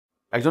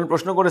একজন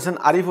প্রশ্ন করেছেন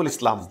আরিফুল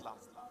ইসলাম,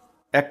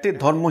 একটি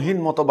ধর্মহীন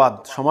মতবাদ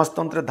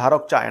সমাজতন্ত্রের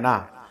ধারক চায় না,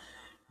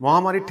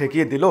 মহামারী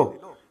ঠেকিয়ে দিল,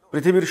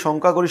 পৃথিবীর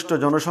সংখ্যাগরিষ্ঠ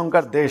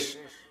জনসংখ্যার দেশ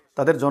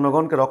তাদের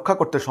জনগণকে রক্ষা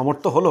করতে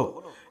সমর্থ হলো,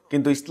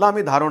 কিন্তু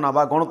ইসলামী ধারণা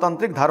বা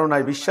গণতান্ত্রিক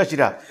ধারণায়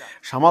বিশ্বাসীরা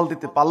সামাল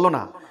দিতে পারল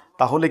না,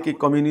 তাহলে কি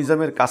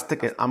কমিউনিজমের কাছ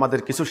থেকে আমাদের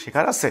কিছু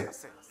শেখার আছে?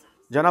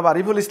 জনাব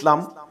আরিফুল ইসলাম,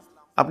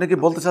 আপনি কি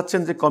বলতে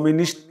চাচ্ছেন যে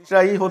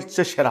কমিউনিস্টরাই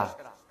হচ্ছে সেরা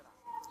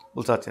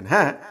বলতে চাচ্ছেন?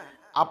 হ্যাঁ,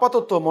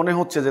 আপাতত মনে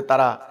হচ্ছে যে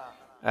তারা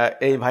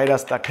এই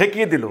ভাইরাসটা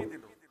ঠেকিয়ে দিল,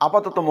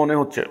 আপাতত মনে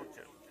হচ্ছে।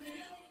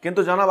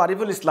 কিন্তু জনাব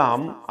আরিফুল ইসলাম,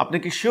 আপনি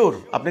কি শিওর,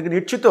 আপনি কি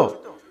নিশ্চিত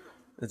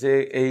যে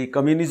এই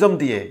কমিউনিজম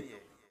দিয়ে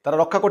তারা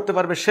রক্ষা করতে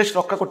পারবে, শেষ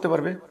রক্ষা করতে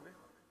পারবে,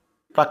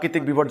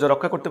 প্রাকৃতিক বিপর্যয়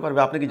রক্ষা করতে পারবে?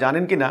 আপনি কি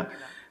জানেন কি না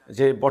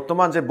যে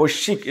বর্তমান যে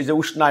বৈশ্বিক এই যে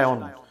উষ্ণায়ন,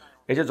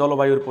 এই যে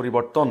জলবায়ুর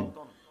পরিবর্তন,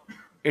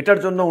 এটার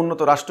জন্য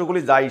উন্নত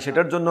রাষ্ট্রগুলি দায়ী,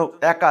 সেটার জন্য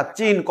একা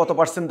চীন কত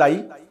 % দায়ী?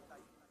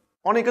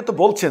 অনেকে তো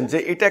বলছেন যে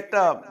এটা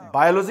একটা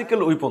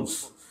বায়োলজিক্যাল উইপন্স,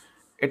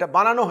 এটা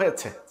বানানো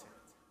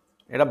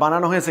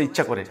হয়েছে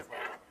ইচ্ছা করে,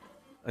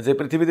 যে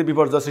পৃথিবীতে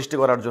বিপর্যয় সৃষ্টি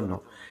করার জন্য।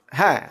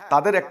 হ্যাঁ,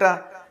 তাদের একটা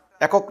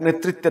একক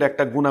নেতৃত্বের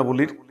একটা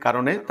গুণাবলীর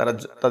কারণে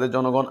তাদের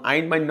জনগণ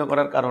আইন মান্য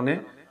করার কারণে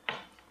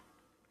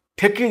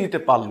ঠেকিয়ে দিতে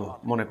পারলো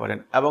মনে করেন,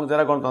 এবং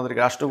যারা গণতান্ত্রিক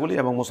রাষ্ট্রগুলি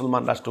এবং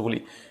মুসলমান রাষ্ট্রগুলি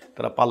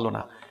তারা পারলো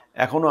না।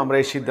 এখনও আমরা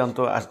এই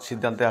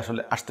সিদ্ধান্তে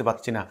আসলে আসতে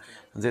পারছি না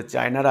যে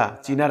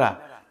চীনারা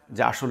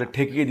যে আসলে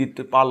ঠেকিয়ে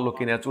দিতে পারলো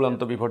কিনা,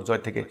 চূড়ান্ত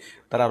বিপর্যয় থেকে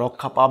তারা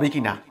রক্ষা পাবে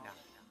কিনা।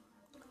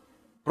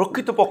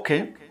 প্রকৃতপক্ষে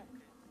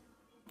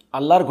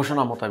আল্লাহর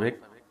ঘোষণা মোতাবেক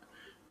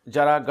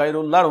যারা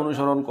গায়রুল্লাহর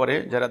অনুসরণ করে,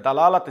 যারা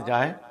দালালাতে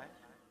যায়,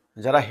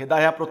 যারা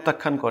হেদায়া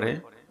প্রত্যাখ্যান করে,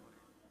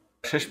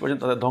 শেষ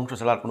পর্যন্ত তাদের ধ্বংস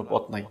ছাড়ার কোনো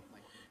পথ নাই।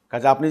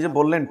 কাজে আপনি যে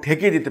বললেন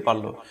ঠেকিয়ে দিতে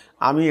পারলো,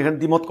 আমি এখানে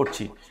দ্বিমত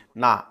করছি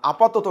না।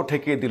 আপাতত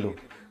ঠেকিয়ে দিল,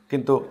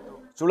 কিন্তু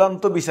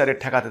চূড়ান্ত বিচারে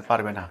ঠেকাতে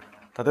পারবে না,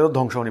 তাদেরও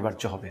ধ্বংস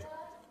অনিবার্য হবে।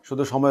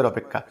 শুধু সময়ের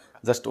অপেক্ষা,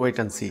 জাস্ট ওয়েট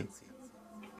অ্যান্ড সি।